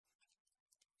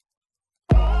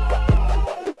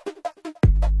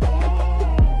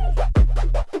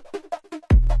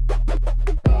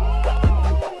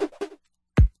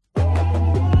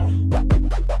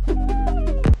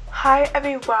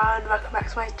everyone, welcome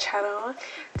back to my channel.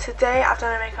 Today I've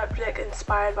done a makeup look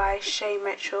inspired by Shay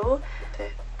Mitchell.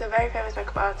 The very famous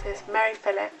makeup artist Mary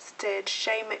Phillips did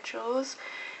Shay Mitchell's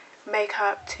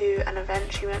makeup to an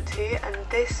event she went to, and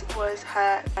this was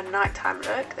her nighttime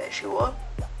look that she wore,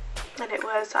 and it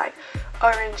was like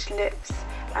orange lips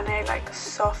and a like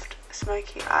soft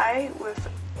smoky eye with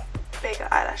bigger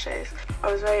eyelashes.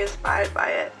 I was very inspired by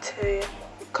it to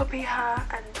copy her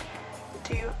and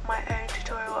do my own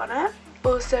tutorial on it.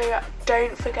 Also,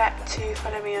 don't forget to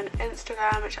follow me on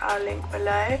Instagram, which I'll link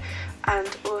below,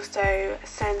 and also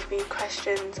send me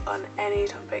questions on any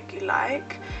topic you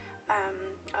like.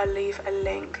 I'll leave a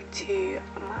link to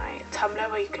my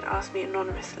Tumblr where you can ask me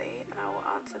anonymously and I will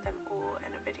answer them all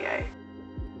in a video.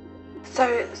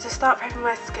 So to start prepping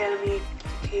my skin,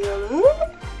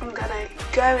 I'm gonna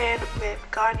go in with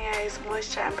Garnier's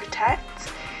Moisture and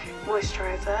Protect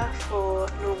moisturiser for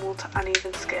normal to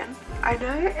uneven skin. I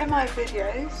know in my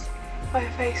videos my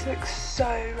face looks so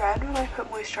red when I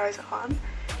put moisturiser on,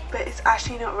 but it's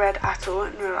actually not red at all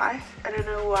in real life. I don't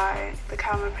know why the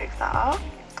camera picks that up.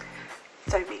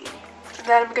 So mean.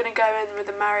 Then I'm going to go in with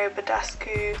the Mario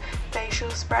Badescu facial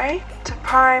spray. To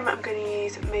prime, I'm going to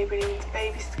use Maybelline's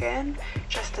Baby Skin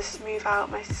just to smooth out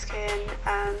my skin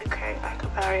and create like a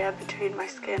barrier between my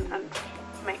skin and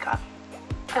makeup.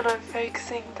 And I'm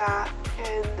focusing that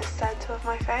in the centre of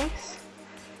my face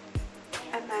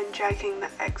and then dragging the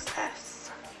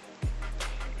excess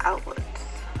outwards.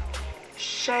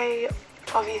 Shay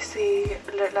obviously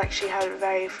looked like she had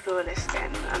very flawless skin,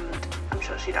 and I'm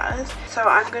sure she does. So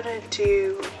I'm going to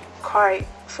do quite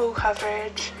full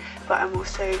coverage, but I'm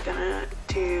also going to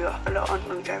do a lot on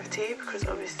longevity, because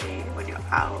obviously when you're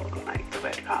out on like the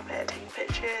red carpet taking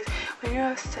pictures, when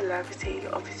you're a celebrity,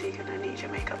 you're obviously going to need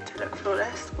your makeup to look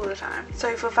flawless all the time.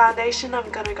 So for foundation, I'm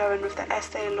going to go in with the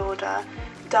Estee Lauder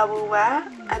Double Wear,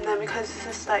 and then because this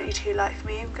is slightly too light for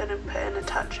me, I'm going to put in a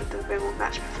touch of the Rimmel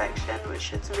Match Perfection,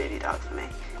 which is really dark for me.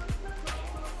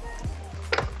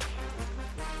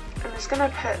 I'm just going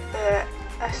to put the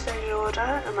Estee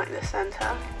Lauder in like the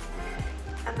centre,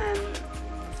 and then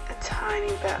a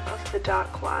tiny bit of the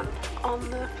dark one on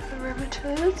the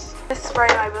perimeters. This spray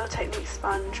my Real Technique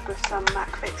sponge with some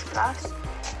MAC Fix Plus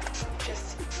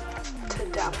just to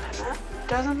dampen it.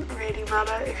 Doesn't really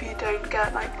matter if you don't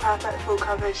get like perfect full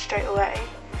coverage straight away,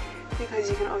 because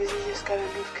you can obviously just go in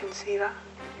with concealer.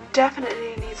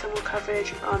 Definitely need some more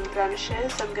coverage on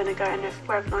blemishes, so I'm going to go in with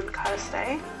Revlon Colour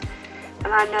Stay,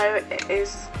 and I know it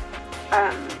is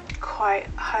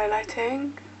quite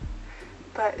highlighting,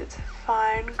 but it's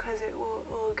fine because it will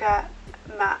all get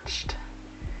matched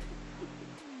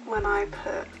when I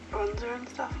put bronzer and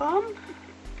stuff on.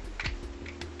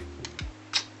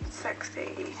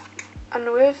 Sexy.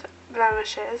 And with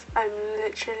blemishes, I'm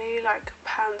literally like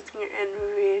panting it in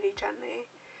really gently,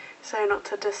 so not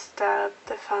to disturb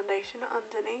the foundation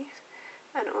underneath,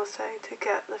 and also to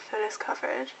get the fullest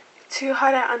coverage. To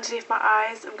highlight underneath my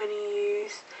eyes, I'm going to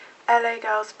use LA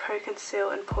Girls Pro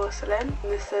Conceal in Porcelain.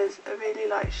 This is a really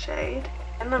light shade.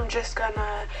 And I'm just going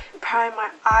to prime my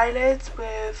eyelids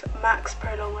with MAC's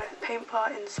Pro Longwear Paint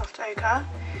Pot in Soft Ochre,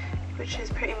 which is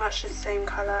pretty much the same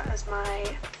colour as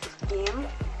my theme.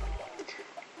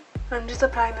 I'm just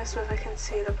applying this with a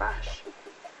concealer brush,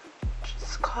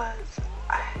 just because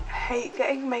I hate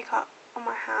getting makeup on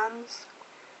my hands.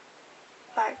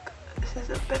 Like, this is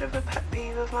a bit of a pet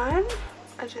peeve of mine.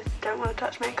 I just don't want to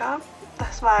touch makeup.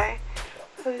 That's why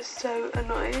I was so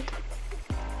annoyed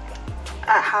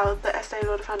at how the Estee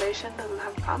Lauder foundation doesn't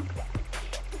have a pump.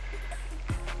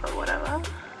 But whatever.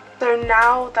 So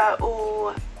now that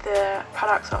all the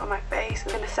products are on my face, I'm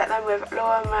going to set them with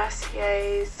Laura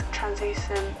Mercier's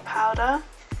translucent powder.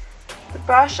 The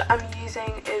brush I'm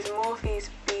using is Morphe's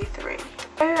B3.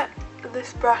 So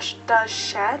this brush does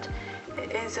shed.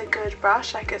 It is a good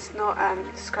brush, like it's not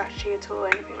scratchy at all or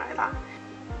anything like that.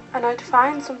 And I'd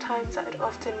find sometimes that I'd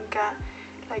often get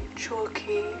like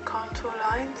chalky contour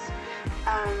lines,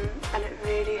 and it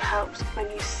really helps when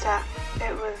you set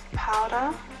it with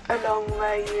powder along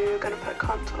where you're going to put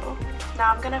contour.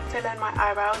 Now I'm going to fill in my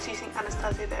eyebrows using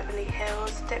Anastasia Beverly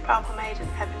Hills Dip Brow Pomade in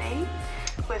Ebony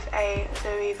with a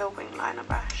Zoeva wing liner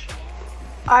brush.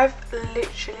 I've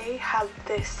literally had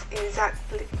this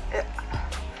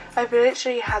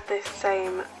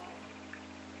same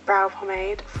brow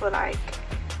pomade for like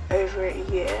over a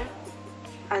year,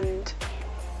 and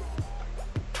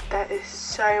there is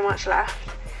so much left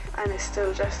and it's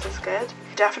still just as good.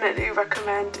 Definitely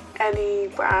recommend any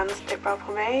brand's dip brow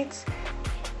pomades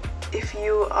if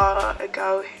you are a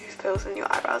girl who fills in your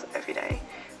eyebrows every day,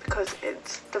 because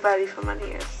the value for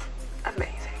money is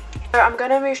amazing. So I'm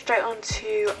going to move straight on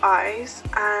to eyes,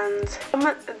 and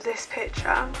from this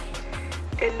picture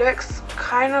it looks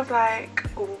kind of like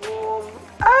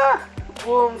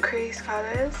warm crease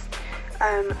colours,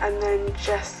 and then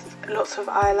just lots of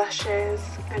eyelashes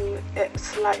and it's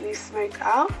slightly smoked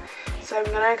out. So I'm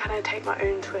going to kind of take my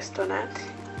own twist on it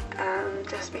and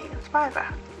just be inspired by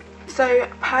it. So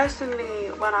personally,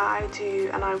 when I do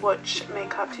and I watch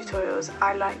makeup tutorials,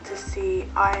 I like to see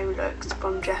eye looks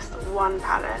from just one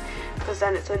palette, because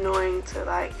then it's annoying to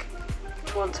like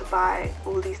want to buy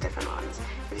all these different ones,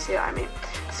 if you see what I mean.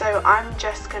 So I'm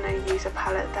just going to use a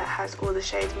palette that has all the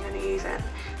shades I'm going to use in,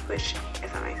 which,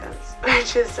 if that makes sense,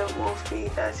 which is the Morphe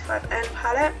 35N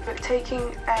palette. I'm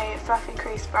taking a fluffy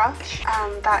crease brush,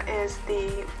 and that is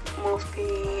the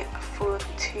Morphe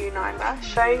 429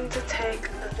 brush. I'm going to take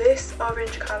this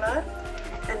orange colour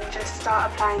and just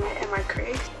start applying it in my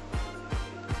crease.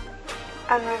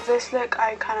 And with this look,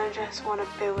 I kind of just want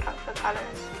to build up the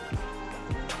colours.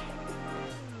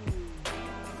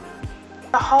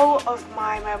 The whole of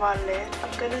my mobile lid,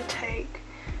 I'm going to take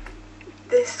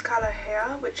this colour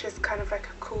here, which is kind of like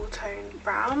a cool tone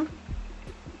brown.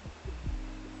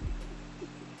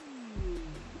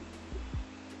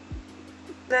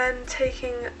 Then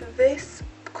taking this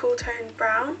cool tone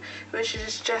brown, which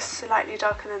is just slightly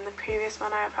darker than the previous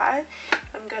one I applied,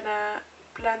 I'm going to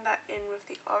blend that in with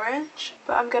the orange.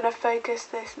 But I'm going to focus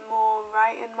this more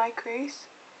right in my crease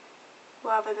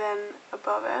rather than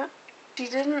above it. She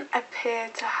didn't appear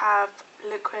to have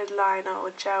liquid liner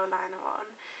or gel liner on,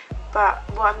 but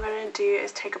what I'm going to do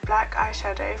is take a black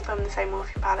eyeshadow from the same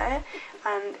Morphe palette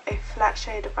and a flat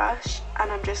shader brush,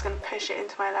 and I'm just going to push it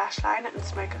into my lash line and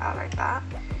smoke it out like that.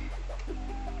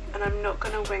 And I'm not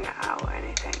going to wing it out or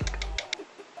anything.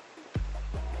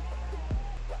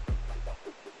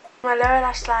 My lower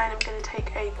lash line, I'm going to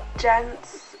take a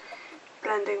gents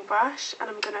blending brush and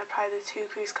I'm going to apply the two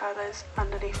crease colours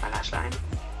underneath my lash line.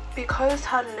 Because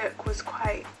her look was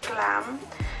quite glam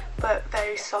but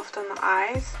very soft on the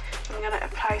eyes, I'm going to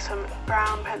apply some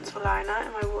brown pencil liner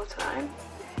in my waterline.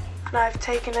 And I've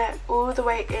taken it all the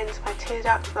way into my tear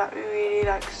duct for that really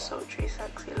like sultry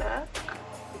sexy look.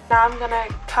 Now I'm going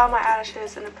to curl my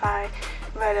eyelashes and apply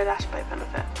roller lash by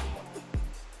Benefit.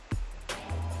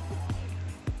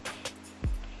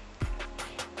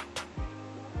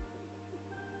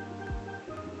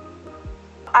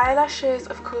 Eyelashes,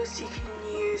 of course, you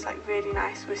can use like really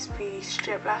nice wispy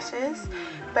strip lashes,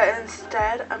 but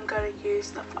instead I'm going to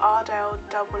use the Ardell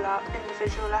Double Up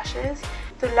individual lashes.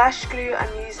 The lash glue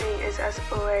I'm using is, as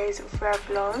always,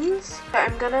 Revlon's. But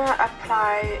I'm going to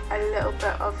apply a little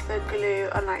bit of the glue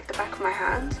on like the back of my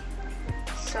hand,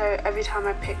 so every time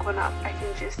I pick one up I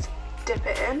can just dip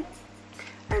it in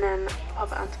and then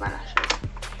pop it onto my lashes.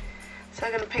 So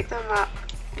I'm going to pick them up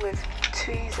with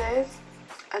tweezers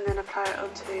and then apply it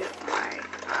onto my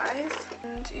eyes.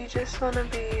 And you just want to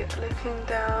be looking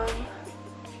down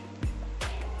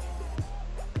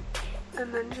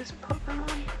and then just pop them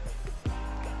on.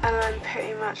 And I'm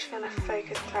pretty much going to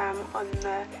focus them on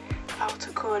the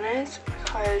outer corners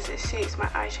because it suits my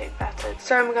eye shape better.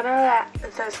 So I'm going to let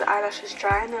those eyelashes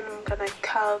dry and then I'm going to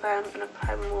curl them and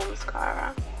apply more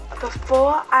mascara.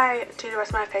 Before I do the rest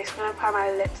of my face, I'm going to apply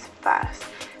my lips first.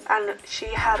 And she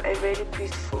had a really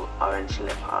beautiful orange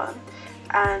lip on,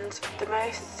 and the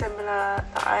most similar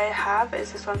that I have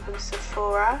is this one from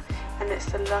Sephora, and it's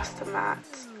the Luster Matte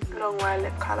Long Wear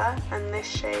Lip Colour, and this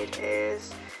shade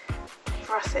is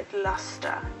Russet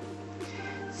Luster.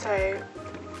 So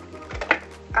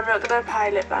I'm not going to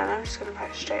apply lip liner, I'm just going to apply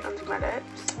it straight onto my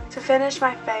lips. To finish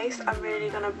my face, I'm really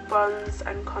going to bronze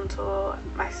and contour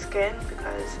my skin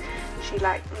because she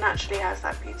like naturally has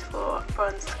that beautiful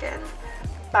bronze skin,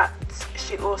 but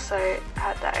she also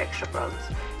had that extra bronze.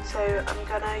 So I'm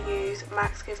going to use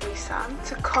MAC's Give Me Sun.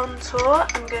 To contour,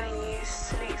 I'm going to use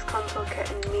Sleek's Contour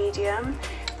Kit in medium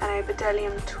and a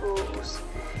Bedelium Tools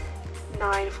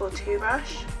 942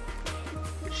 brush.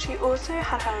 She also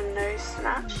had her nose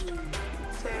snatched,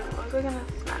 so I'm also going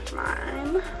to snatch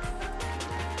mine.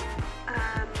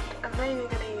 And I'm mainly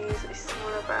going to use a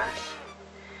smaller brush.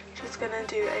 Just going to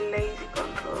do a lazy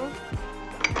contour.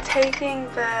 Taking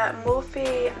the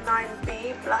Morphe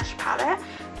 9B blush palette,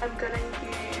 I'm going to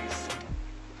use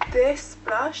this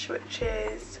blush, which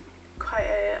is quite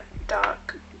a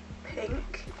dark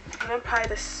pink. I'm going to apply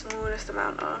the smallest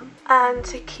amount on. And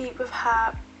to keep with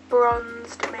her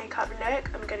bronzed makeup look,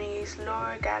 I'm going to use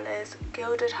Laura Geller's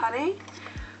Gilded Honey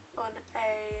on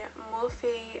a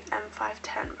Morphe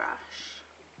M510 brush.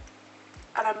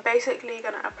 And I'm basically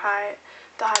going to apply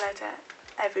the highlighter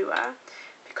everywhere,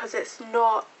 because it's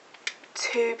not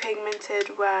too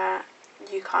pigmented where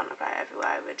you can't apply it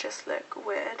everywhere, it would just look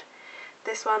weird.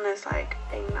 This one is like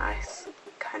a nice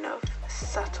kind of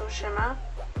subtle shimmer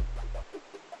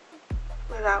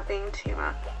without being too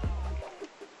much.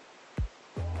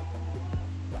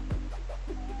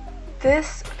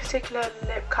 This particular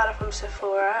lip colour from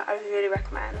Sephora I really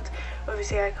recommend.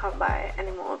 Obviously I can't buy it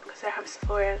anymore because they have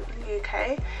Sephora in the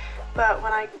UK, but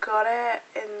when I got it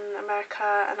in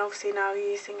America and obviously now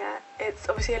using it, it's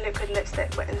obviously a liquid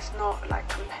lipstick but it's not like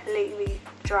completely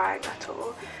drying at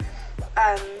all.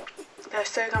 They're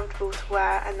so comfortable to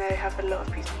wear and they have a lot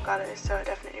of beautiful colours, so I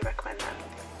definitely recommend them.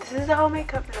 This is the whole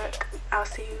makeup look. I'll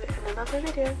see you in another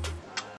video.